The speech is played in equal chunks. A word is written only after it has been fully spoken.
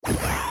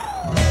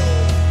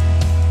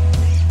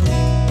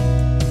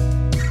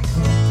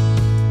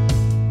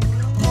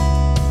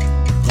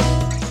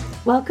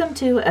Welcome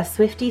to a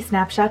Swiftie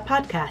Snapshot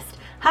podcast.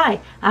 Hi,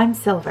 I'm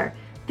Silver.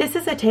 This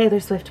is a Taylor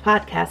Swift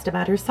podcast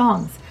about her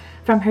songs,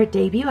 from her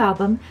debut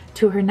album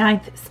to her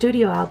 9th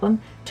studio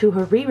album to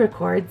her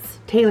re-records,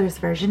 Taylor's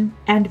version,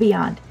 and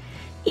beyond.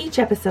 Each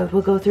episode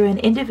will go through an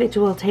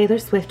individual Taylor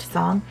Swift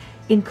song,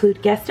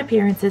 include guest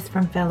appearances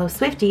from fellow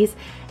Swifties,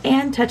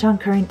 and touch on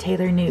current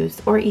Taylor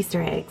news or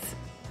Easter eggs.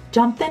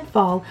 Jump then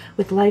fall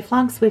with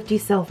lifelong Swiftie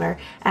Silver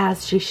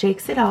as she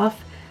shakes it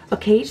off,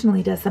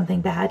 occasionally does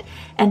something bad,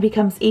 and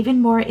becomes even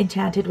more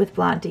enchanted with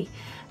Blondie.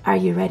 Are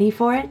you ready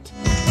for it?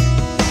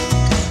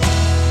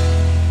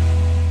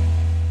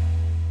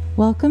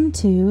 Welcome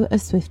to a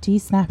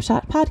Swiftie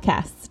Snapshot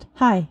podcast.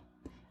 Hi,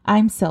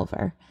 I'm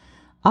Silver.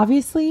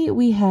 Obviously,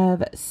 we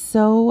have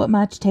so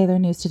much Taylor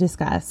news to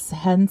discuss,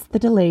 hence the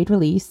delayed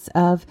release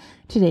of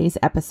today's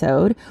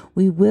episode.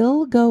 We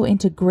will go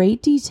into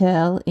great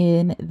detail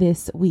in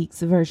this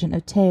week's version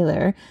of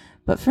Taylor,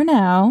 but for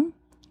now,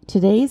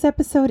 today's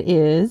episode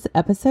is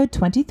episode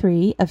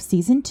 23 of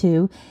season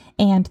 2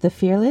 and the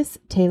Fearless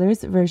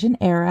Taylor's Version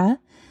era.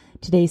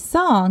 Today's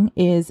song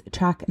is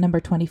track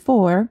number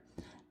 24,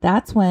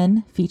 That's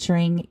When,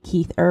 featuring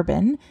Keith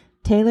Urban,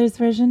 Taylor's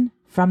version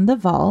From the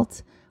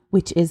Vault,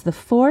 which is the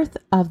fourth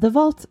of the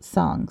Vault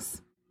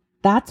songs.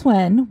 That's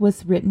When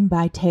was written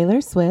by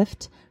Taylor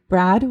Swift,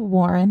 Brad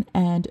Warren,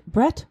 and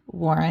Brett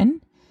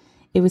Warren.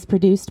 It was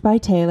produced by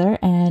Taylor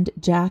and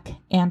Jack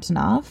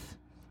Antonoff,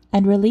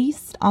 and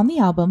released on the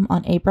album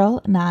on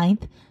April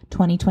 9th,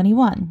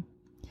 2021.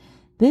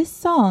 This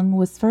song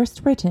was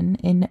first written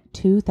in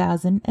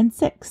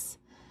 2006.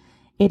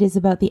 It is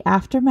about the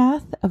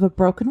aftermath of a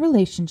broken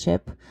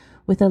relationship,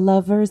 with the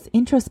lovers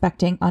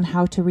introspecting on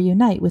how to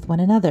reunite with one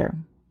another.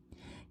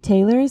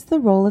 Taylor is the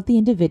role of the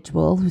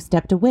individual who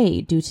stepped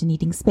away due to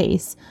needing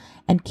space,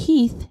 and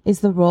Keith is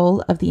the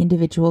role of the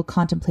individual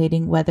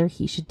contemplating whether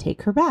he should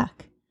take her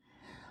back.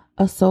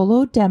 A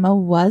solo demo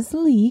was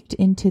leaked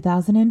in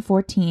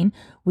 2014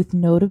 with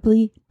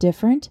notably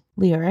different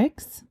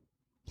lyrics.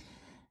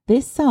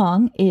 This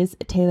song is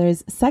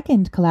Taylor's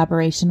second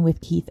collaboration with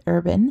Keith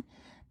Urban.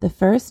 The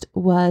first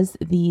was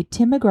the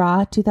Tim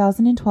McGraw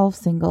 2012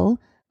 single,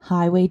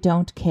 Highway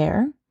Don't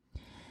Care.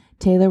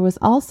 Taylor was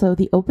also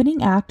the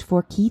opening act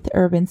for Keith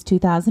Urban's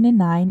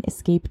 2009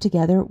 Escape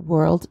Together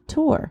World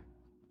Tour.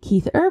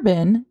 Keith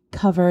Urban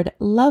covered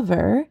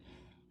Lover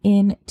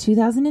in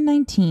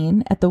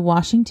 2019 at the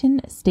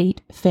Washington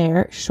State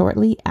Fair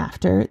shortly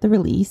after the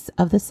release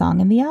of the song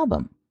and the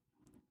album.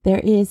 There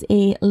is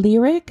a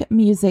lyric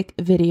music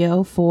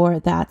video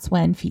for That's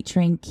When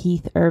featuring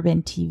Keith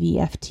Urban TV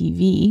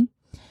FTV.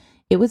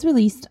 It was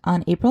released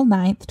on April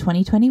 9th,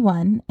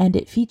 2021, and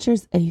it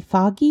features a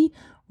foggy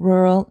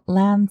rural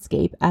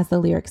landscape as the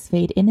lyrics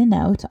fade in and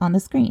out on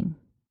the screen.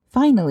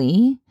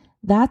 Finally,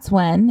 That's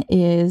When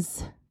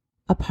is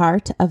a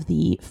part of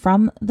the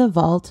From the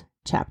Vault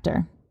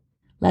chapter.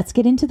 Let's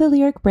get into the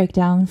lyric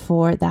breakdown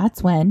for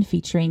That's When,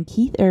 featuring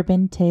Keith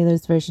Urban,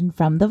 Taylor's version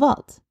From the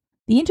Vault.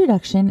 The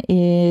introduction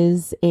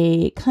is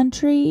a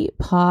country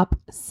pop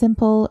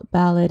simple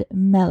ballad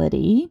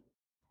melody.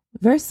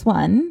 Verse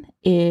 1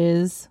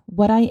 is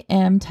what I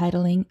am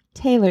titling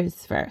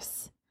Taylor's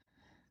verse.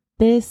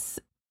 This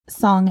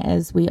song,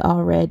 as we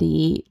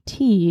already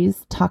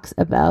teased, talks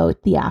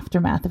about the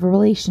aftermath of a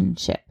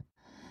relationship.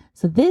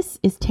 So this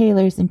is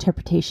Taylor's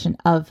interpretation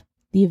of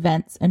the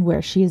events and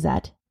where she is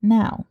at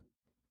now.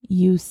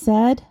 You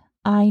said,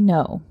 I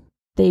know.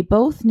 They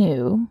both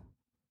knew,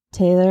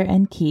 Taylor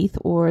and Keith,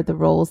 or the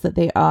roles that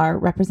they are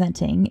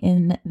representing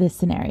in this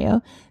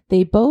scenario,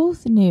 they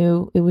both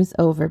knew it was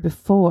over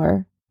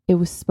before it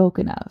was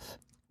spoken of.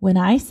 When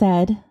I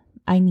said,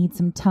 I need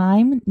some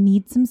time,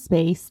 need some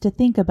space to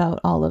think about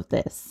all of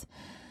this,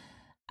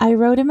 I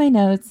wrote in my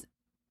notes,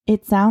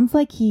 it sounds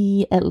like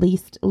he at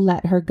least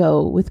let her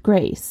go with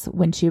grace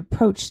when she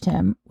approached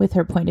him with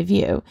her point of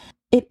view.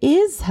 It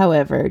is,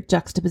 however,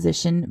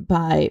 juxtaposition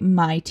by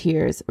My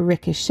Tears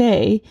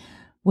Ricochet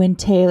when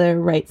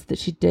Taylor writes that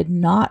she did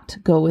not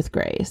go with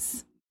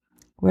grace,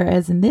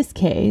 whereas in this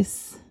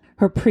case,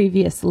 her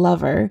previous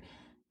lover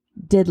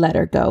did let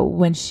her go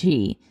when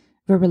she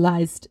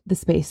verbalized the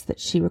space that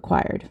she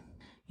required.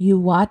 You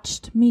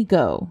watched me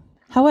go.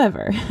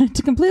 However,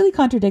 to completely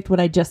contradict what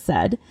I just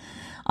said,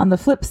 on the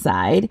flip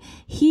side,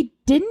 he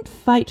didn't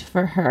fight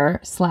for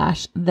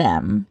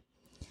her/them.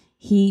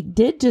 He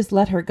did just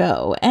let her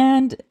go,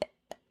 and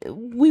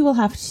we will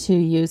have to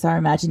use our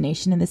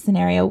imagination in this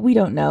scenario. We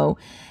don't know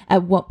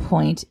at what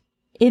point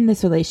in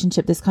this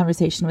relationship this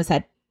conversation was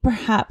had.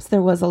 Perhaps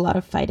there was a lot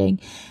of fighting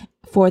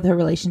for the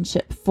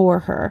relationship for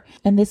her,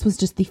 and this was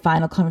just the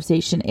final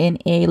conversation in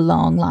a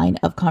long line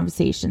of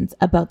conversations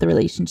about the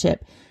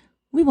relationship.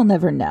 We will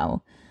never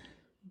know.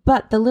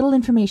 But the little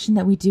information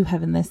that we do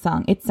have in this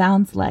song, it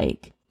sounds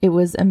like it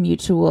was a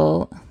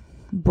mutual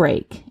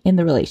break in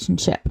the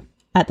relationship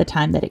at the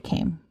time that it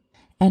came.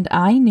 And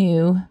I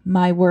knew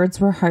my words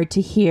were hard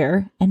to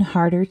hear and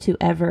harder to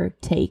ever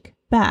take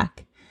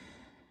back.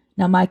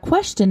 Now, my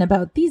question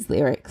about these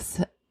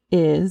lyrics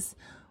is,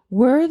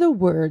 were the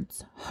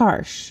words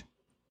harsh,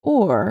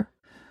 or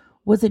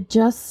Was it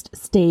just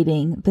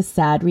stating the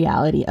sad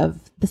reality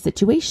of the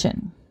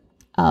situation,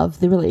 of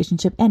the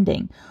relationship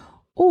ending?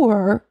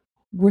 Or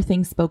were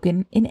things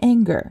spoken in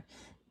anger?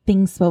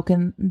 Things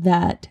spoken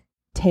that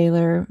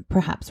Taylor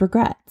perhaps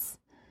regrets?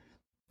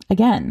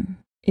 Again,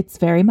 it's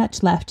very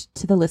much left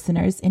to the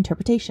listener's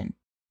interpretation.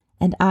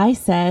 And I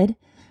said,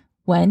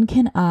 when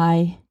can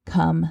I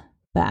come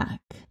back?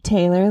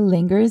 Taylor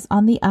lingers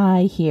on the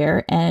I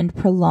here and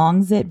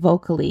prolongs it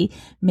vocally,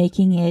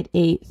 making it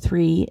a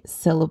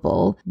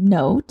 3-syllable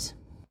note.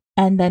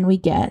 And then we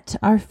get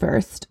our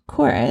first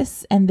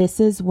chorus. And this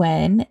is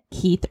when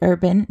Keith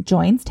Urban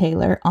joins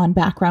Taylor on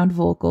background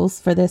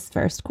vocals for this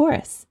first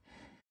chorus.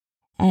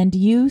 And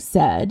you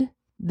said,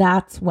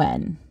 that's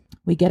when.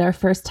 We get our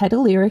first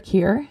title lyric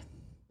here.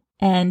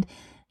 And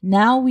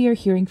now we are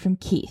hearing from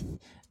Keith.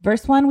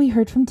 Verse 1, we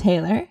heard from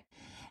Taylor.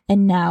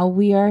 And now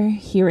we are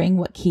hearing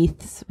what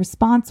Keith's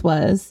response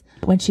was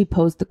when she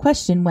posed the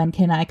question, when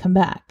can I come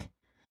back?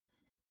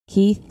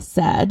 Keith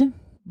said,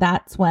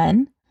 that's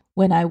when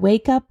I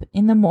wake up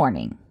in the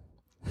morning.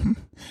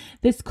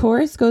 This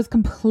chorus goes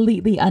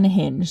completely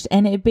unhinged.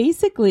 And it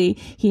basically,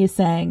 he is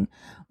saying,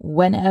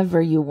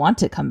 whenever you want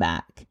to come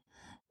back.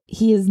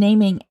 He is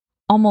naming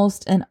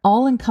almost an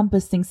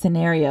all-encompassing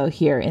scenario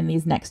here in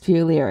these next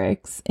few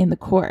lyrics in the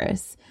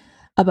chorus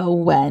about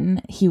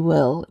when he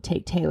will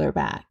take Taylor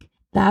back.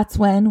 That's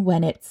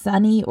when it's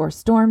sunny or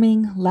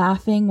storming,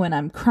 laughing, when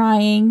I'm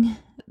crying.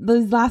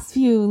 Those last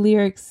few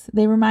lyrics,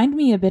 they remind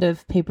me a bit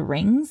of Paper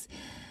Rings.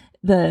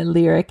 The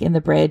lyric in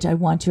the bridge, I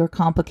want your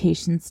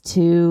complications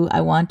too.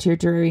 I want your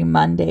dreary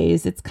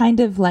Mondays. It's kind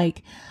of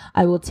like,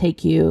 I will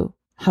take you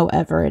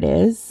however it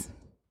is,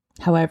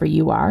 however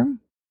you are.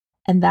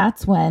 And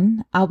that's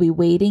when I'll be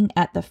waiting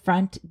at the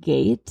front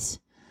gate.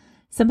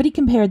 Somebody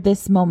compared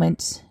this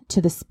moment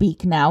to the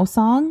Speak Now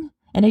song,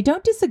 and I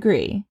don't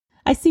disagree.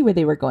 I see where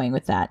they were going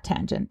with that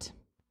tangent.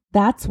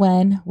 That's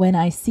when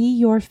I see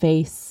your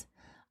face,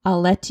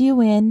 I'll let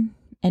you in,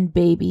 and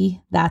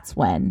baby, that's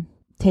when.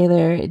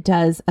 Taylor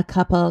does a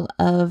couple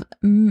of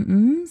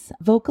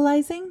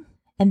vocalizing,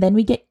 and then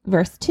we get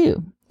verse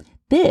 2.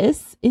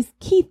 This is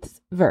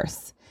Keith's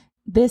verse.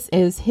 This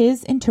is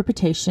his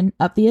interpretation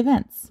of the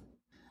events.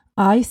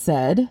 I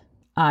said,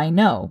 I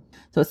know.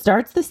 So it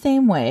starts the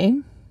same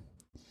way,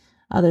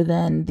 other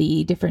than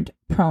the different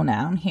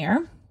pronoun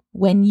here.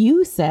 When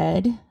you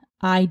said,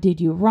 I did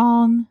you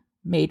wrong,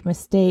 made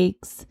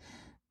mistakes,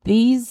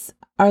 these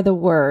are the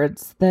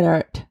words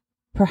that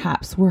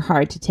perhaps were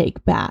hard to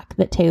take back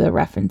that Taylor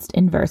referenced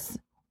in verse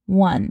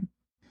 1.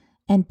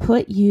 And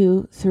put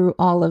you through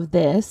all of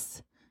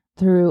this,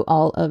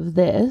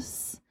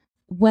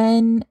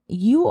 when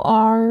you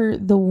are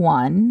the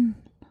one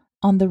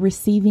on the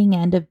receiving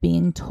end of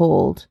being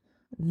told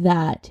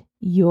that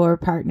your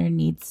partner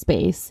needs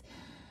space,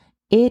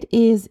 it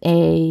is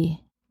a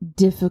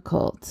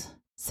difficult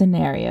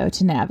scenario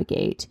to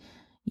navigate.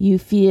 You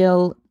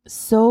feel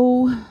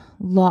so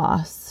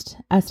lost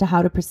as to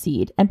how to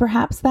proceed. And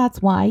perhaps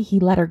that's why he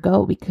let her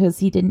go, because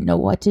he didn't know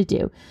what to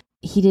do.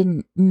 He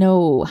didn't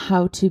know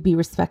how to be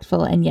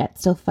respectful and yet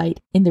still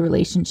fight in the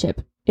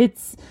relationship.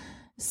 It's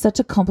such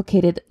a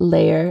complicated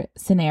layer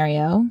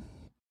scenario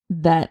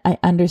that I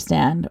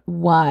understand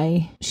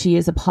why she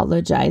is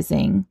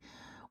apologizing,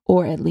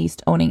 or at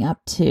least owning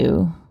up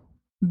to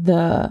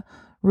the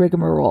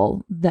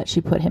rigmarole that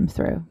she put him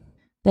through.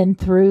 Then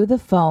through the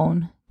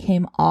phone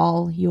came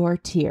all your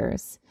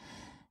tears.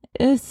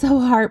 It's so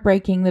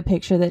heartbreaking, the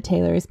picture that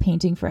Taylor is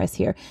painting for us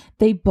here.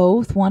 They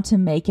both want to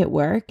make it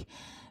work,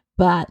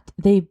 but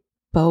they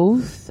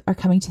both are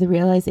coming to the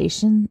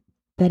realization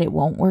that it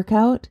won't work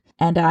out.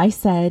 And I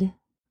said,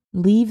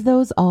 leave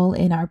those all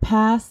in our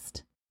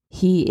past.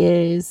 He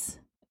is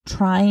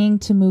trying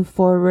to move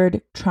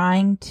forward,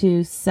 trying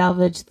to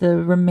salvage the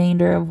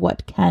remainder of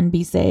what can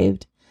be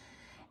saved.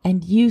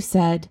 And you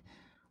said,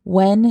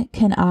 when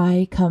can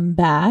I come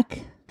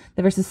back?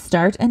 The verses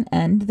start and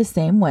end the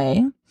same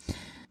way.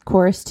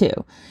 Chorus 2.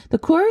 The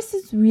chorus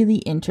is really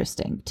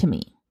interesting to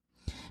me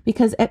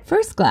because at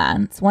first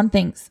glance, one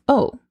thinks,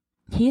 oh,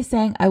 he is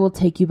saying, I will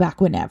take you back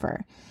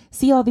whenever.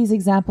 See all these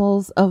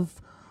examples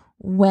of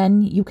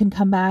when you can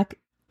come back?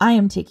 I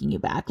am taking you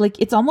back. Like,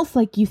 it's almost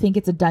like you think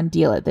it's a done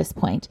deal at this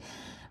point.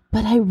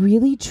 But I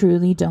really,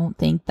 truly don't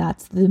think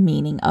that's the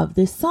meaning of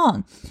this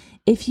song.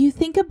 If you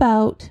think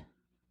about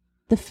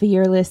the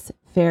fearless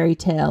fairy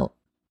tale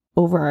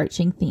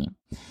overarching theme,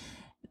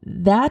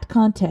 that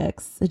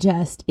context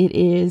suggests it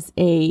is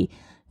a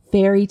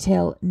fairy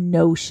tale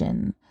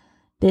notion.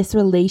 This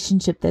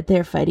relationship that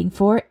they're fighting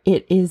for,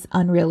 it is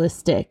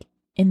unrealistic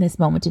in this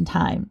moment in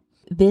time.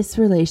 This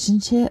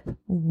relationship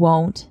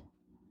won't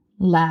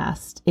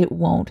last. It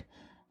won't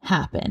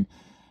happen.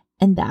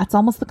 And that's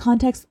almost the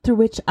context through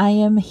which I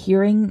am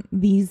hearing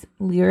these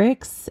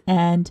lyrics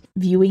and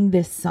viewing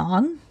this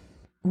song.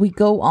 We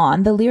go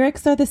on. The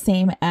lyrics are the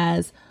same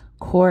as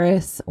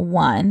chorus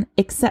 1,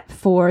 except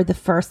for the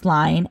first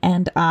line,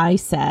 and I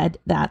said,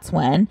 that's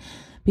when,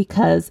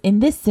 because in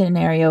this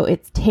scenario,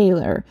 it's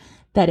Taylor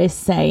that is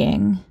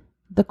saying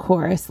the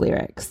chorus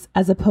lyrics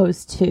as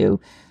opposed to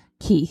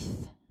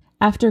Keith.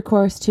 After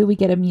chorus 2, we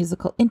get a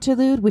musical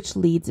interlude, which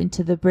leads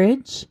into the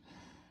bridge.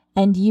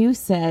 And you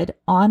said,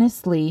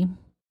 honestly,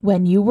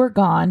 when you were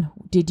gone,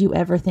 did you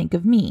ever think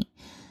of me?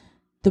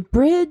 The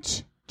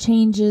bridge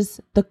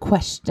changes the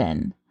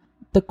question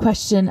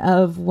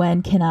of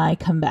when can I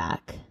come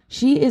back?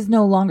 She is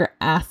no longer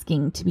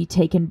asking to be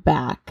taken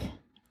back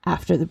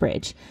after the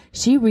bridge.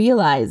 She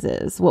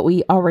realizes what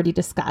we already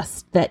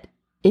discussed, that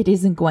it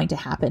isn't going to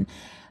happen.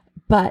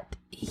 But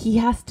he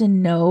has to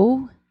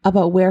know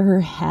about where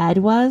her head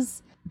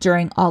was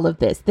during all of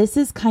this. This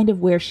is kind of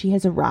where she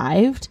has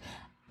arrived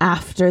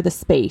after the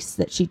space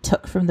that she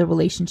took from the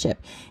relationship.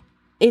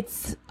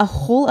 It's a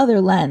whole other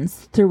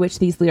lens through which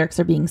these lyrics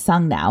are being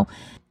sung now.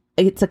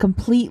 It's a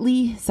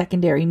completely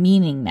secondary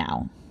meaning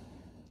now.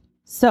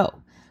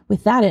 So,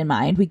 with that in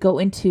mind, we go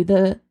into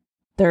the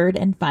third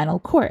and final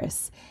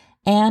chorus.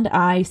 And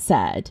I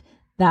said,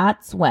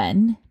 that's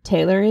when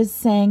Taylor is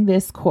saying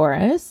this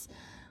chorus.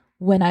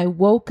 When I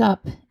woke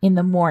up in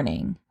the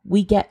morning,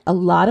 we get a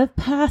lot of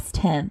past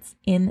tense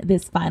in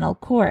this final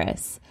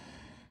chorus.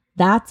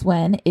 That's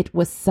when it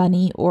was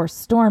sunny or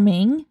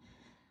storming.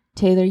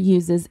 Taylor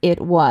uses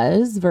it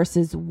was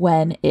versus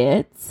when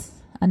it's,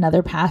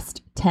 another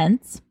past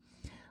tense.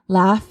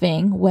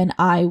 Laughing when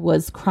I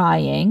was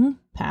crying,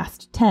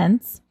 past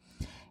tense.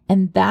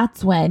 And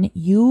that's when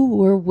you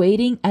were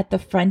waiting at the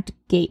front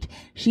gate.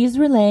 She is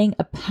relaying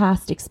a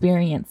past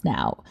experience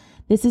now.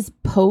 This is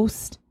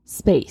post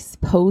space,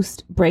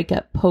 post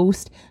breakup,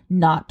 post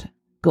not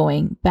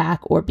going back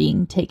or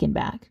being taken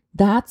back.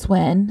 That's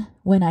when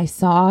I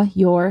saw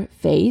your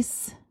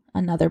face,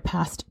 another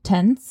past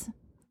tense,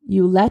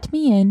 you let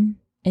me in,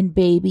 and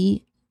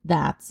baby,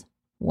 that's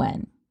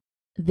when.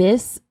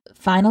 This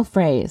final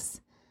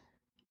phrase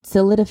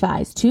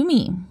solidifies to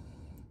me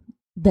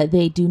that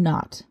they do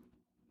not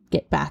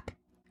get back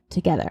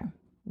together.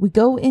 We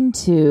go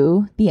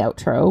into the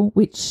outro,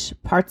 which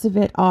parts of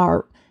it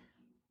are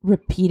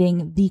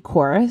repeating the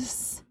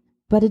chorus,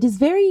 but it is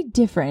very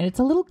different. It's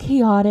a little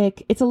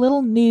chaotic. It's a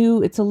little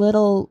new. It's a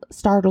little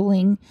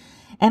startling.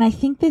 And I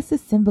think this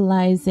is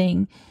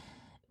symbolizing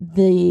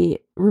the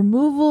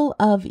removal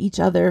of each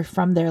other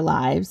from their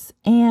lives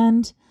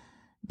and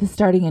the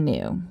starting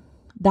anew.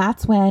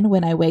 That's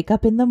when I wake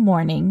up in the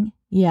morning.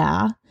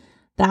 Yeah.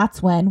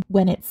 That's when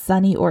it's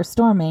sunny or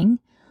storming.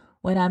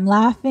 When I'm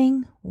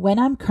laughing, when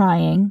I'm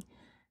crying,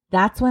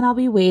 that's when I'll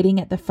be waiting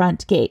at the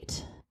front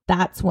gate.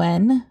 That's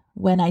when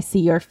I see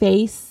your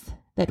face,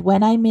 that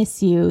when I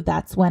miss you,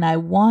 that's when I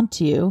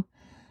want you.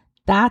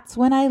 That's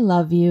when I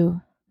love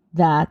you.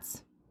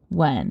 That's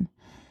when.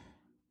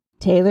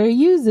 Taylor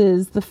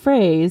uses the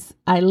phrase,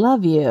 I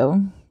love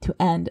you, to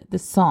end the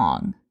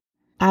song.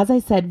 As I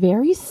said,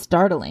 very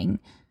startling.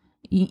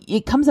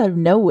 It comes out of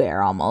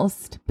nowhere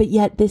almost, but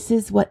yet this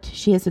is what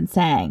she has been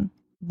saying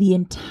the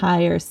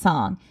entire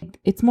song.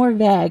 It's more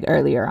vague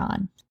earlier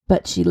on,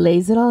 but she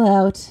lays it all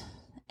out.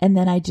 And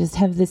then I just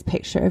have this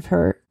picture of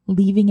her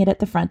leaving it at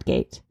the front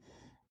gate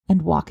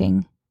and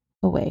walking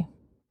away.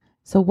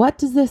 So what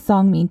does this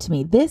song mean to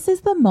me? This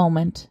is the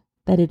moment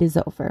that it is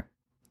over.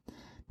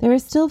 There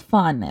is still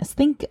fondness.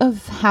 Think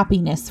of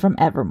happiness from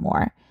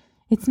Evermore.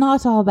 It's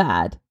not all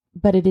bad,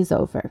 but it is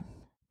over.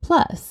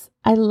 Plus,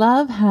 I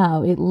love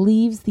how it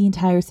leaves the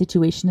entire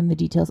situation and the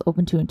details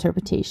open to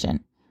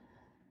interpretation.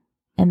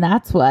 And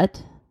that's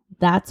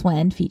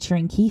when,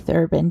 featuring Keith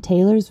Urban,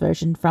 Taylor's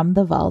version from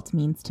The Vault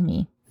means to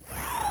me.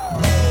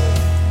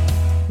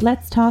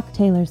 Let's talk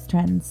Taylor's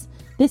trends.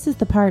 This is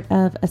the part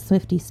of a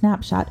Swiftie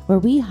Snapshot where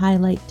we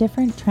highlight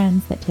different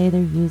trends that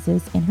Taylor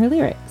uses in her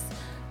lyrics.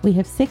 We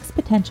have 6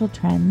 potential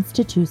trends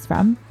to choose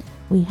from.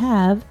 We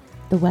have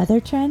the weather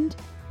trend,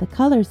 the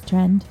colors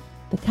trend,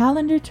 the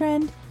calendar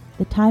trend,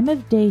 the time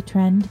of day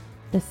trend,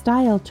 the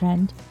style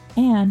trend,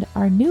 and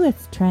our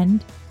newest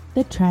trend,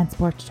 the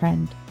transport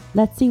trend.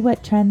 Let's see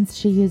what trends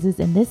she uses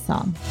in this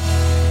song.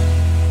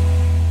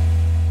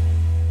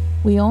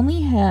 We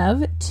only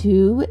have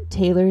 2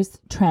 Taylor's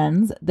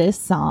trends this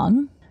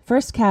song.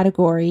 First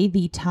category,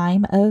 the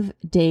time of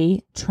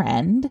day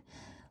trend.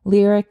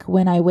 Lyric,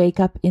 when I wake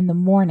up in the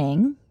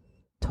morning.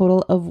 Total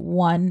of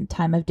 1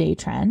 time of day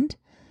trend.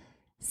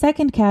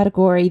 Second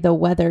category, the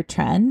weather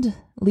trend.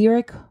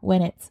 Lyric,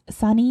 when it's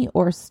sunny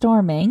or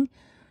storming.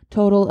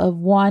 Total of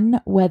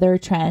 1 weather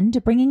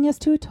trend, bringing us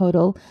to a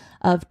total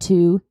of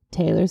 2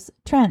 Taylor's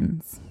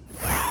trends.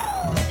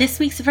 This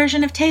week's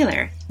version of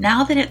Taylor.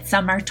 Now that it's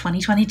summer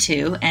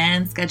 2022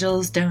 and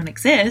schedules don't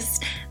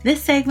exist,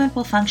 this segment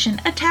will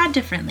function a tad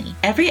differently.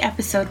 Every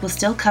episode will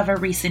still cover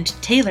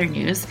recent Taylor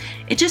news.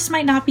 It just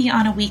might not be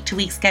on a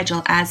week-to-week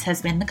schedule as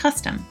has been the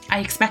custom. I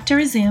expect to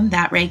resume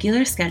that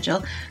regular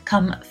schedule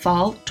come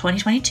fall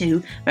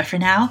 2022, but for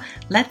now,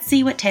 let's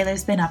see what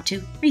Taylor's been up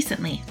to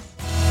recently.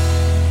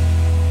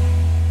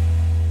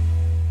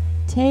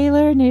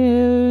 Taylor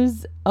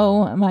news.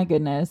 Oh my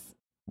goodness.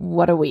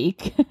 What a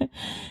week.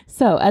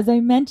 So, as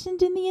I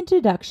mentioned in the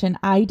introduction,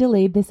 I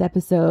delayed this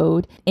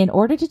episode in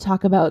order to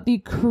talk about the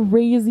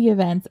crazy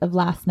events of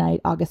last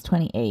night, August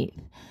 28th.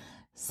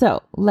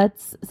 So,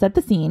 let's set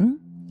the scene.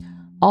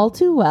 All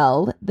Too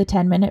Well, the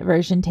 10-minute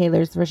version,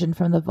 Taylor's version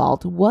from the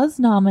vault, was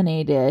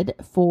nominated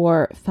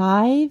for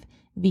 5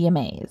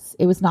 VMAs.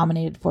 It was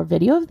nominated for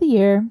Video of the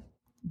Year,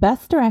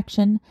 Best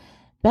Direction,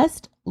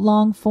 Best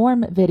Long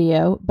Form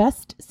Video,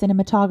 Best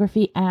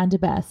Cinematography,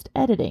 and Best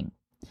Editing.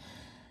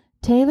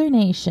 Taylor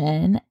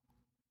Nation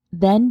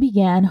then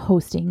began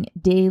hosting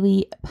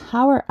daily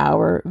Power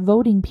Hour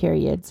voting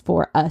periods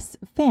for us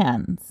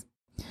fans.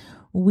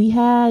 We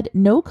had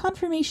no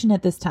confirmation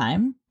at this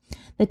time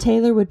that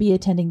Taylor would be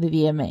attending the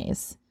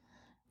VMAs.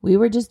 We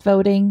were just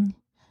voting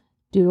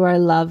due to our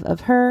love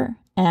of her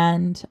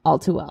and All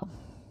Too Well.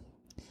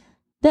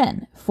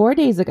 Then, 4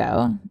 days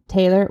ago,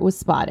 Taylor was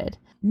spotted.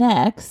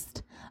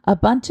 Next, a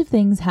bunch of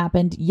things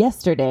happened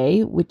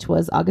yesterday, which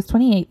was August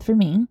 28th for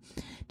me,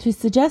 to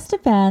suggest to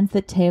fans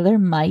that Taylor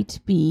might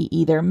be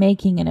either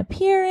making an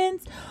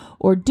appearance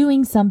or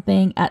doing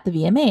something at the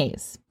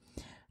VMAs.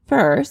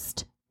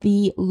 First,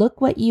 the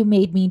 "Look What You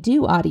Made Me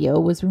Do" audio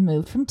was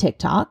removed from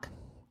TikTok.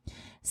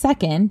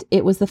 Second,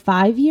 it was the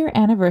 5-year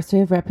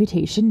anniversary of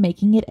Reputation,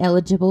 making it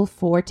eligible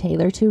for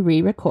Taylor to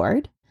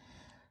re-record.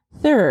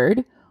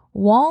 Third,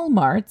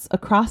 Walmarts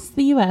across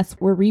the US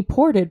were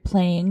reported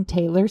playing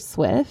Taylor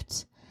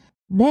Swift.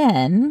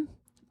 Then,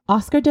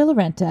 Oscar de la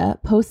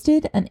Renta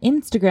posted an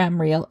Instagram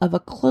reel of a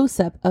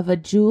close-up of a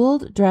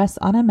jeweled dress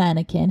on a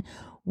mannequin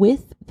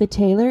with the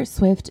Taylor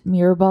Swift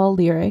Mirrorball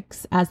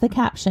lyrics as the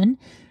caption,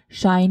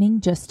 "Shining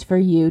Just For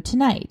You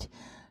Tonight."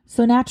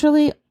 So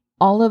naturally,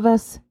 all of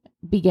us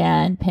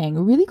began paying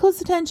really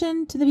close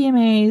attention to the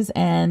VMAs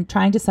and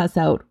trying to suss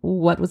out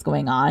what was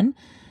going on.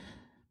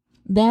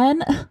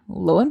 Then,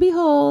 lo and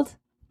behold,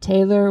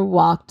 Taylor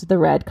walked the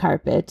red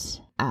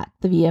carpet at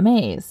the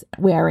VMAs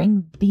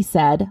wearing the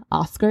said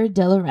Oscar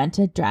de la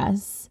Renta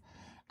dress,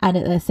 and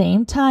at the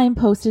same time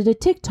posted a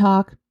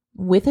TikTok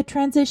with a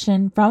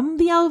transition from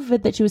the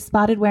outfit that she was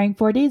spotted wearing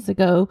 4 days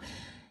ago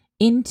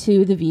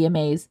into the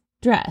VMAs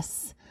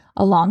dress,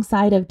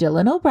 alongside of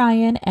Dylan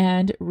O'Brien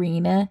and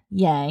Rena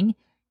Yang,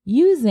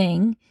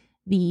 using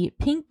the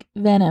Pink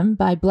Venom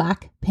by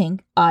Blackpink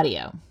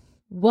audio.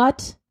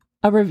 What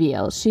a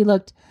reveal. She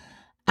looked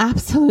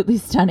absolutely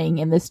stunning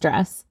in this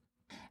dress.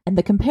 And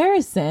the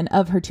comparison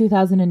of her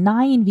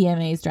 2009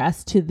 VMAs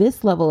dress to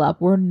this level up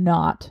were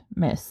not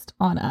missed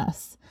on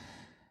us.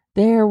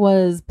 There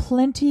was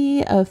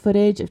plenty of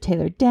footage of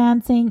Taylor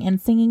dancing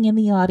and singing in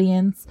the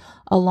audience,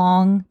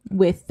 along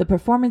with the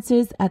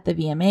performances at the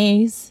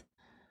VMAs.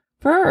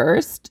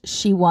 First,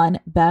 she won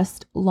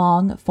Best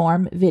Long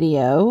Form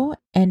Video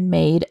and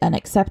made an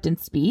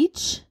acceptance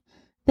speech.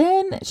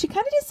 Then she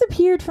kind of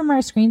disappeared from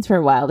our screens for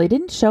a while. They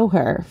didn't show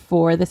her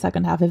for the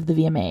second half of the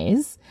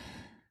VMAs.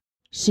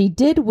 She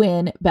did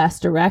win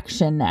Best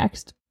Direction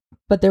next,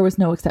 but there was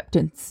no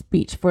acceptance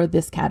speech for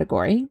this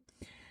category.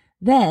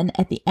 Then,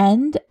 at the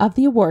end of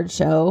the award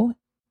show,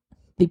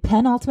 the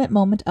penultimate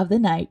moment of the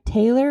night,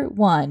 Taylor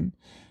won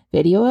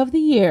Video of the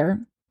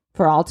Year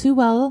for All Too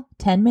Well,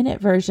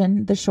 10-minute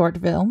version, the short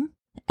film,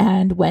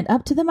 and went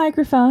up to the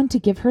microphone to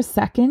give her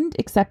second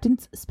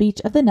acceptance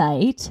speech of the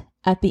night.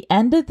 At the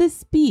end of the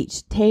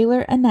speech,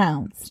 Taylor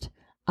announced,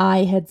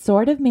 "I had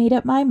sort of made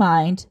up my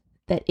mind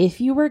that if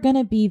you were going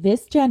to be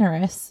this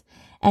generous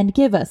and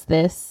give us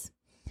this,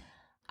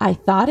 I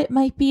thought it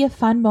might be a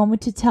fun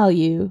moment to tell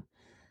you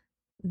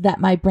that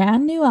my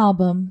brand new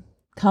album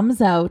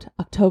comes out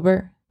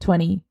October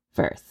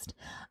 21st.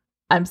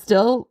 I'm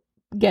still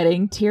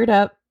getting teared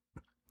up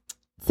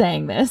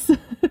saying this.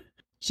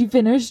 She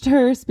finished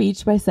her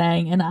speech by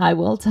saying, "And I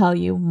will tell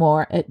you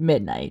more at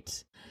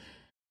midnight."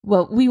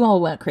 Well, we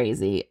all went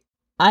crazy.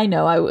 I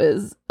know I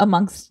was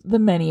amongst the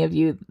many of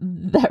you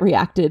that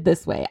reacted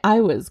this way.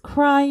 I was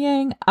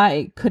crying.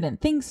 I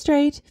couldn't think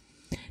straight.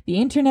 The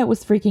internet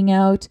was freaking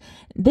out.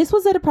 This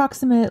was at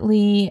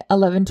approximately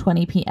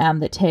 11:20 p.m.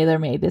 that Taylor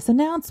made this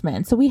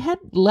announcement. So we had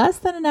less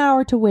than an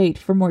hour to wait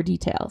for more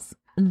details.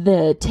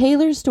 The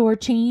Taylor store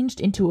changed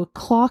into a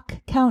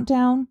clock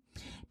countdown.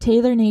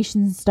 Taylor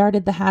Nation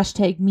started the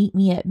hashtag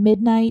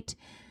 #MeetMeAtMidnight.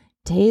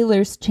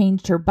 Taylor's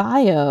changed her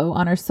bio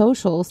on her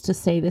socials to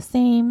say the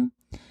same.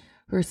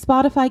 Her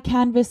Spotify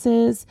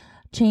canvases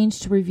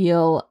changed to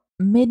reveal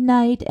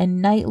midnight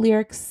and night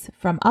lyrics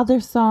from other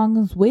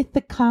songs with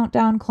the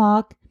countdown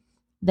clock.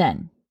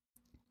 Then,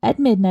 at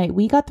midnight,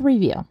 we got the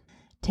reveal.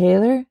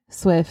 Taylor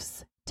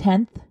Swift's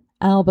 10th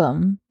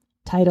album,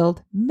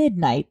 titled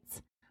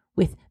Midnights,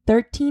 with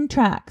 13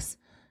 tracks,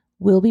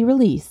 will be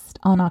released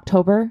on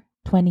October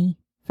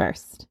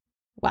 21st.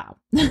 Wow.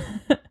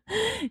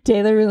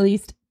 Taylor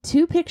released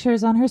 2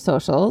 pictures on her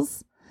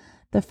socials.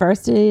 The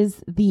first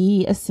is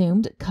the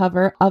assumed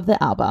cover of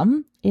the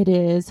album. It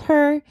is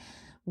her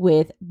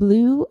with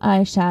blue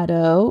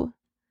eyeshadow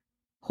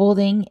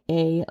holding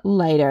a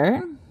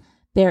lighter.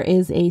 There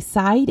is a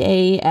side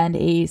A and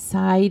a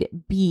side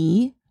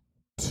B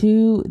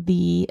to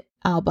the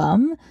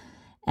album.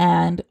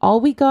 And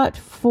all we got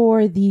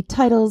for the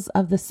titles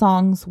of the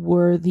songs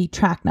were the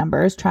track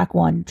numbers, track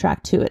 1,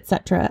 track 2,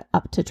 etc.,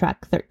 up to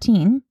track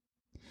 13.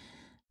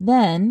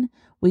 Then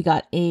we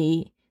got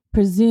a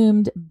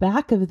presumed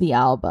back of the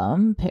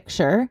album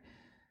picture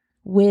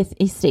with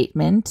a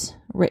statement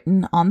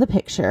written on the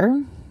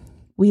picture.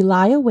 We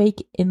lie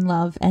awake in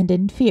love and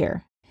in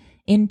fear,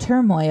 in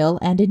turmoil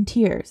and in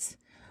tears.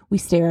 We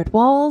stare at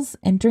walls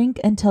and drink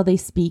until they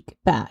speak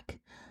back.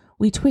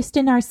 We twist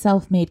in our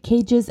self-made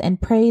cages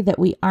and pray that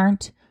we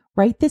aren't,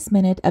 right this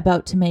minute,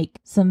 about to make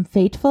some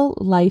fateful,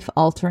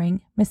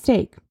 life-altering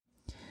mistake.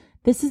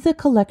 This is a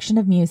collection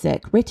of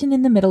music written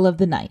in the middle of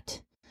the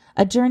night,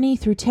 a journey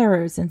through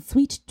terrors and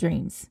sweet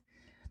dreams,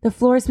 the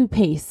floors we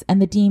pace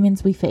and the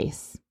demons we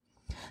face.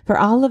 For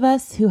all of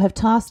us who have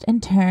tossed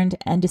and turned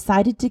and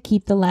decided to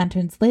keep the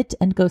lanterns lit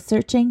and go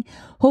searching,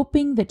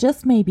 hoping that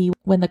just maybe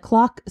when the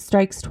clock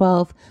strikes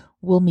 12,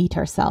 we'll meet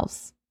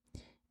ourselves.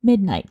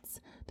 Midnights,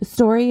 the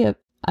story of,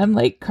 I'm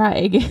like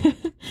crying.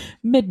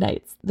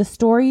 Midnights, the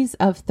stories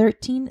of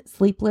 13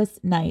 sleepless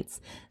nights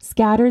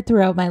scattered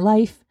throughout my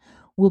life,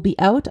 will be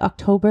out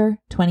October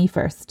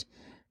 21st.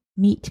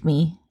 Meet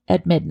me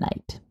at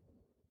midnight.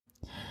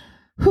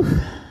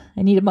 Whew,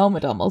 I need a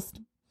moment almost.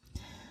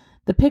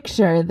 The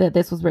picture that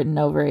this was written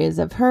over is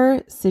of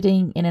her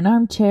sitting in an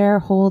armchair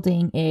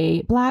holding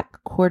a black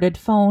corded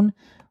phone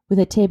with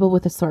a table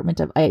with assortment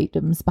of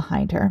items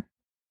behind her.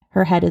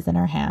 Her head is in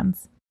her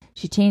hands.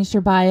 She changed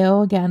her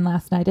bio again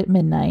last night at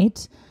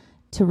midnight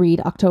to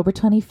read October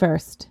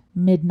 21st,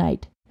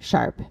 midnight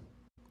sharp.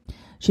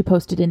 She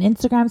posted an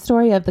Instagram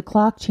story of the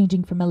clock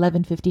changing from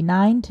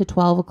 11:59 to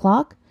 12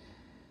 o'clock.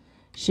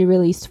 She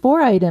released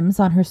 4 items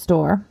on her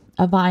store: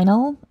 a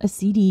vinyl, a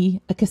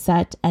CD, a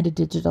cassette, and a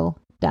digital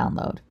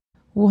download.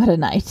 What a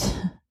night.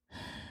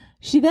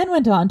 She then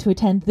went on to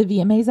attend the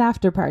VMA's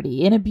after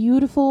party in a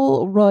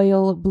beautiful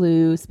royal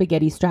blue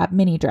spaghetti strap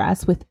mini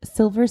dress with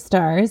silver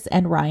stars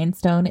and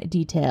rhinestone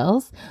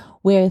details,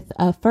 with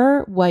a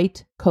fur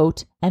white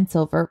coat and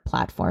silver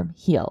platform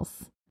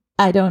heels.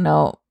 I don't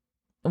know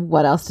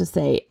what else to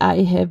say.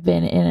 I have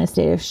been in a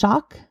state of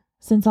shock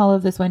since all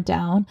of this went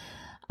down.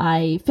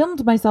 I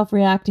filmed myself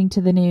reacting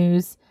to the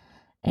news,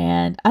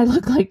 and I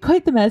look like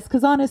quite the mess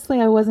because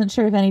honestly, I wasn't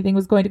sure if anything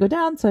was going to go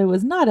down, so I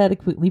was not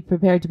adequately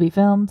prepared to be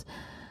filmed.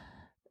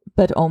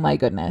 But oh my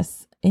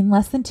goodness, in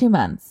less than 2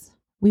 months,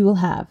 we will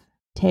have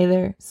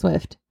Taylor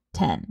Swift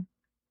 10.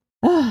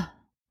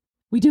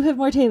 We do have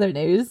more Taylor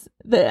news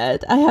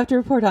that I have to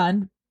report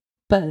on,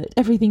 but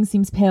everything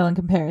seems pale in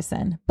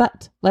comparison.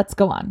 But let's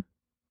go on.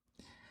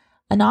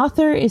 An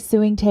author is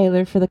suing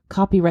Taylor for the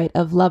copyright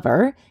of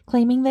Lover,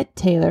 claiming that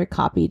Taylor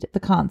copied the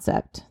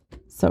concept.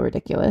 So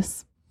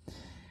ridiculous.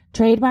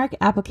 Trademark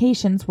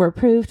applications were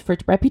approved for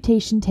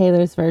Reputation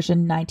Taylor's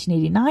version,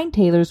 1989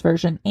 Taylor's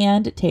version,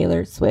 and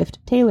Taylor Swift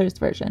Taylor's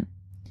version.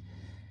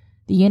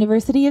 The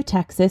University of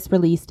Texas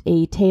released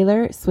a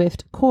Taylor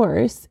Swift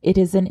course. It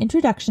is an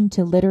introduction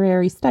to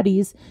literary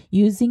studies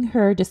using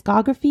her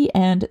discography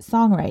and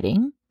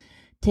songwriting.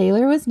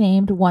 Taylor was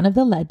named one of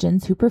the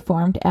legends who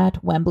performed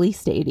at Wembley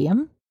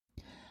Stadium.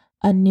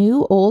 A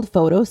new old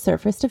photo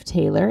surfaced of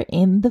Taylor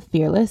in the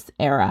Fearless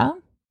era.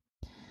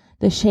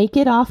 The Shake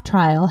It Off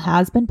trial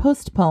has been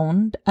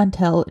postponed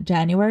until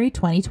January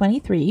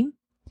 2023.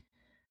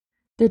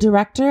 The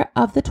director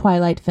of the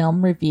Twilight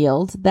film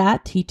revealed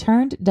that he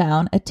turned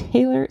down a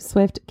Taylor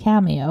Swift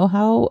cameo.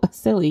 How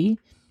silly.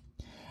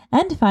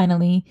 And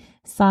finally,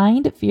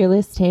 signed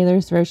Fearless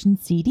Taylor's version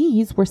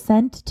CDs were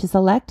sent to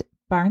select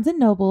Barnes &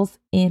 Nobles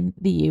in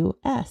the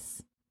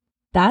U.S.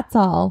 That's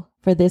all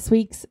for this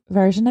week's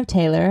version of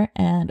Taylor,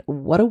 and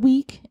what a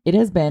week it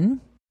has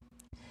been.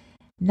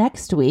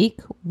 Next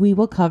week, we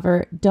will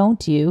cover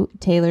Don't You,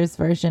 Taylor's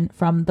version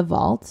from the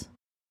vault.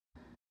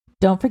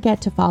 Don't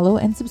forget to follow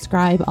and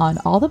subscribe on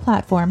all the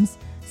platforms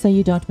so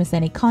you don't miss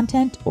any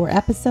content or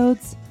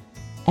episodes.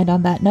 And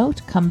on that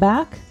note, come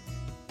back,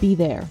 be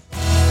there.